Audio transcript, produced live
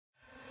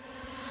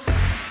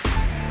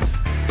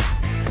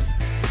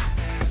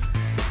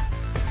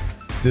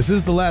this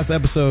is the last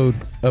episode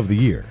of the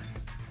year.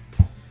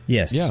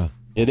 Yes. Yeah.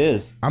 It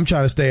is. I'm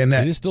trying to stay in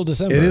that. It is still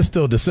December. It is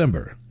still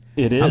December.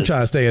 It is. I'm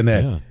trying to stay in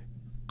that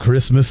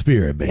Christmas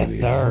spirit, baby.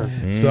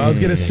 Yes, So I was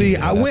gonna see.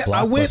 I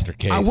blockbuster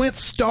case. went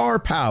star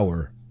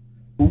power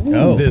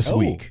Oh. this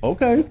week.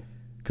 Okay.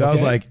 Cause I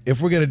was like,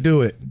 if we're gonna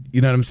do it,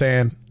 you know what I'm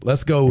saying?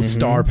 Let's go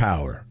star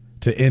power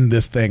to end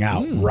this thing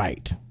out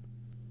right.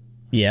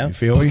 Yeah. You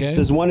feel me? Okay.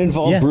 Does one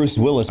involve Yeah. Bruce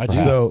Willis?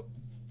 perhaps? So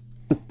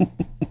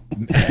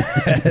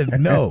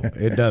no,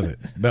 it doesn't.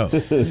 No.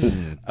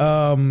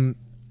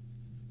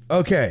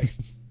 Okay.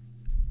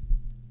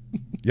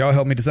 Y'all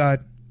help me decide.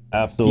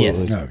 Absolutely.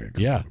 Yes. Okay.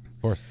 Cool. Yeah,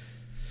 of course.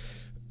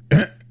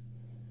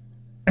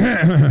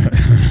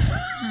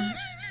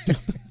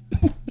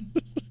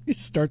 You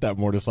start that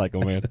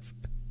motorcycle, man.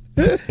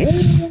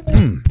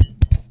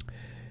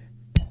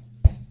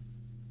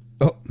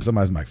 Oh,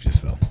 somebody's mic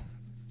just fell.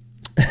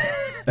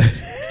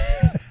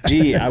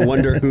 Gee, I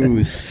wonder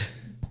whose.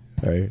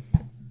 All right.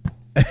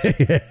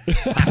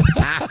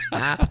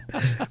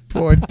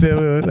 Poor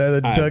Tim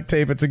had to duct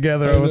tape it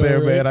together over know, there,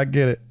 right? man. I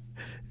get it.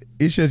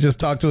 You should just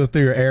talk to us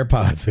through your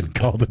AirPods and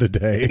called it a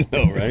day.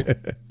 Oh, right.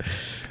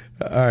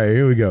 All right,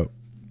 here we go.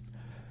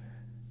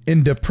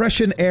 In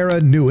Depression era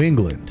New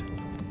England,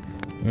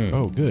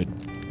 Oh, good.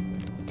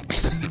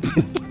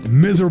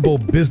 miserable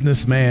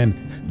businessman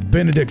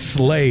Benedict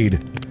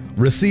Slade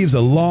receives a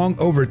long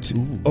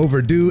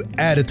overdue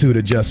attitude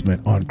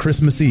adjustment on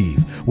Christmas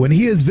Eve when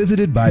he is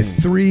visited by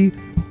three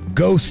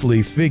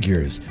ghostly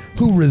figures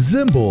who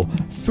resemble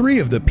three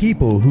of the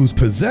people whose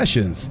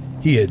possessions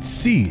he had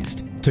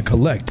seized to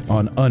collect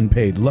on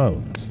unpaid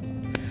loans.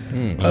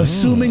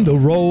 Assuming the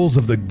roles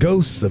of the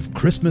ghosts of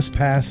Christmas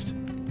past,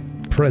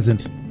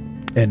 present,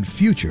 and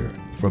future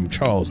from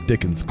Charles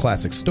Dickens'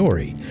 classic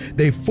story,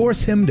 they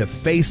force him to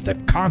face the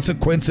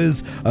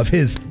consequences of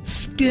his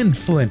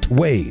skinflint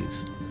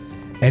ways,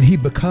 and he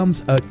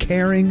becomes a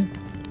caring,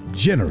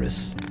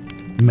 generous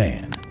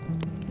man.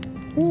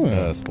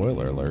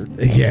 Spoiler alert.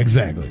 Yeah,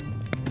 exactly.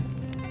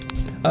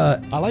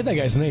 I like that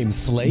guy's name,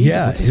 Slade.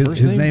 Yeah, What's his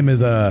first name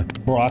is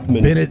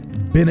Brockman.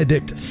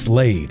 Benedict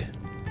Slade.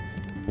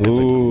 That's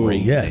a Ooh.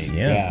 great Yes. name.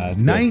 Yeah.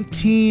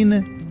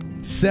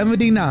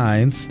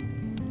 1979's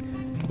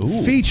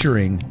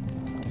featuring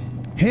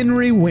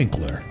Henry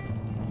Winkler.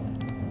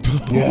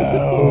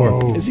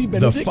 Or Is he the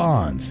Benedict?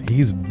 Fonz.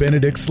 He's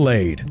Benedict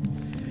Slade.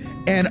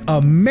 An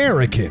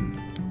American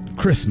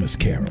Christmas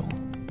Carol.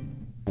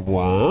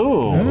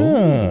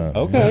 Wow.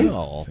 Okay.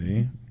 Wow.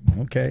 See?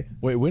 Okay.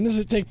 Wait, when does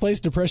it take place?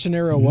 Depression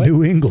era what?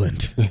 New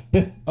England.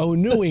 Oh,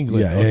 New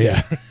England. Yeah, Okay.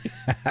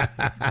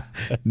 yeah.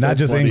 Not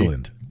just funny.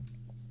 England.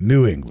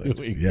 New England.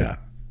 New England. Yeah.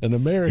 An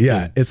American.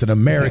 Yeah, it's an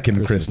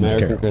American Christmas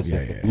American Carol.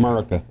 Christmas. Yeah, yeah.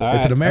 America. All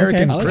It's an right.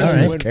 American Okay.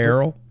 Christmas All right.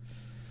 Carol.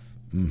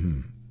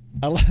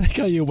 I like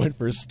how you went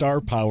for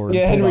star power. and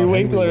Yeah, pulled Henry out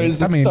Winkler is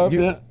the I mean, stuff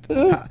you-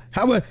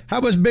 how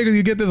much bigger do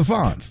you get than the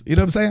Fonz? You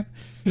know what I'm saying?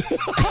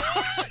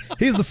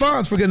 He's the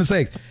Fonz, for goodness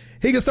sake.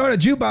 He can start a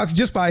jukebox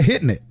just by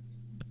hitting it.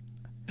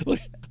 Look,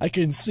 I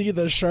can see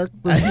the shark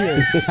from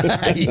here.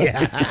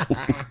 Yeah.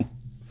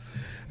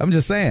 I'm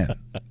just saying.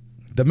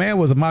 The man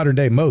was a modern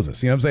day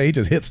Moses. You know what I'm saying? He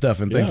just hit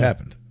stuff and things Yeah.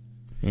 happened.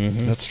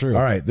 That's true.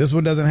 All right. This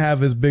one doesn't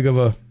have as big of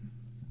a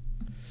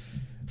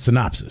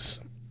synopsis.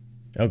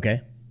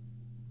 Okay.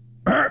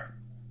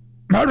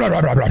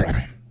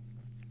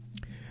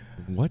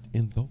 What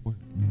in the world?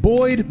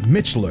 Boyd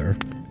Mitchler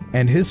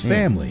and his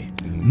family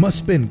must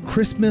spend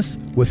Christmas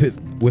with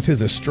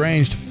his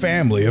estranged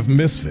family of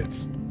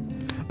misfits.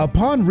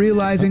 Upon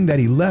realizing that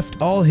he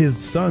left all his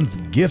son's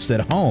gifts at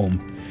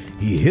home,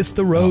 he hits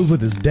the road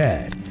with his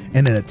dad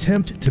in an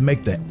attempt to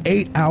make the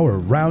 8-hour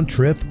round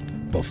trip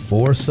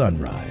before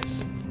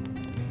sunrise.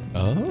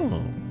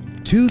 Oh.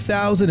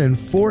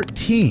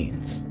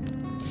 2014's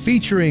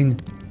featuring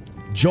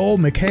Joel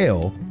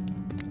McHale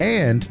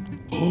and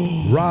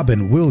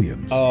Robin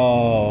Williams.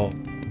 Oh.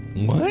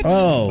 What?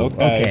 Oh,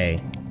 Okay.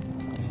 okay.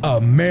 A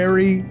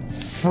Merry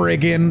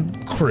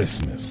Friggin'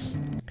 Christmas.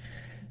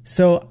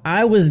 So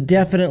I was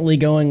definitely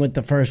going with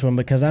the first one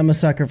because I'm a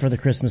sucker for the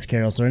Christmas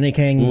Carol. So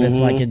anything that's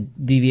like a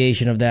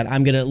deviation of that,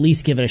 I'm going to at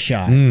least give it a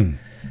shot.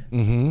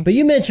 But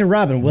you mentioned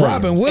Robin Williams.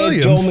 Robin And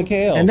Williams. Joel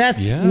McHale. And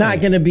that's Yeah. not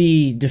going to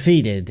be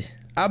defeated.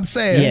 I'm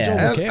saying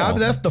Yeah. Joel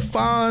that's the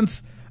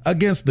Fonz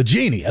against the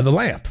genie and the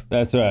lamp.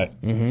 That's right.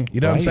 You know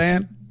what I'm Right.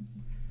 saying?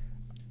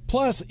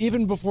 Plus,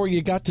 even before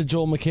you got to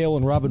Joel McHale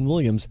and Robin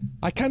Williams,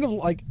 I kind of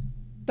like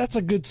that's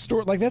a good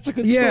story. Like that's a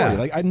good Yeah. story.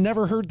 Like I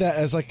never heard that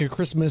as like a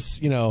Christmas.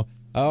 That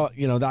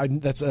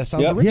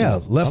sounds Yep. original. Yeah, I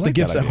left the like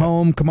gifts that at idea.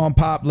 home. Come on,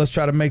 Pop. Let's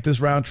try to make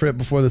this round trip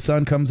before the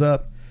sun comes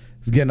up.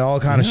 It's getting all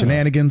kind of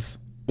shenanigans.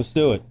 Let's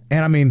do it.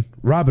 And I mean,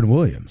 Robin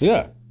Williams.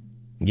 Yeah.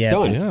 Yeah.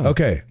 Done. Yeah.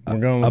 Okay. We're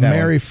going with a that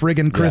Merry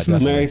Friggin'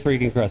 Christmas. Merry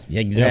freaking Christmas.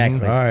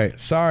 Exactly. All right.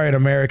 Sorry, an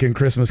American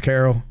Christmas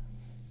Carol.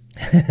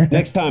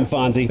 Next time,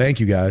 Fonzie. Thank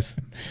you, guys.